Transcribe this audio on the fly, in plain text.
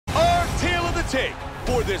take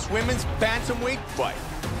for this women's bantamweight fight.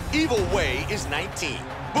 Evil Way is 19.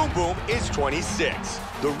 Boom Boom is 26.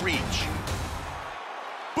 The reach.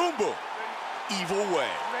 Boom Boom. Evil Way.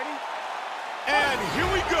 Ready? And here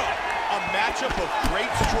we go. A matchup of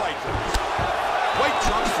great strikers. White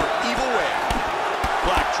trunks for Evil Way.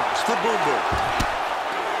 Black trunks for Boom Boom.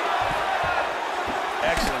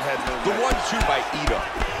 Excellent head movement. The 1-2 by Ito.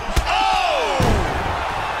 Oh!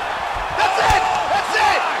 That's it! That's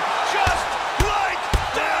it! Just like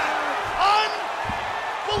that!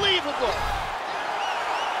 Unbelievable!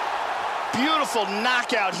 Beautiful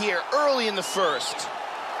knockout here early in the first.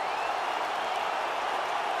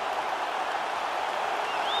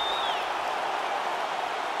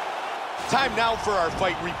 Time now for our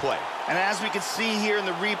fight replay. And as we can see here in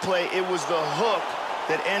the replay, it was the hook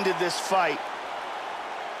that ended this fight.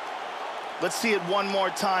 Let's see it one more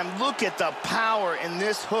time. Look at the power in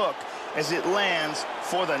this hook as it lands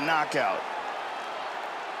for the knockout.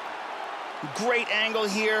 Great angle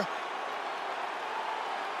here.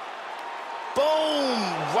 Boom!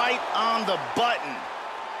 Right on the button.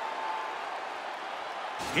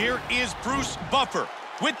 Here is Bruce Buffer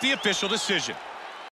with the official decision.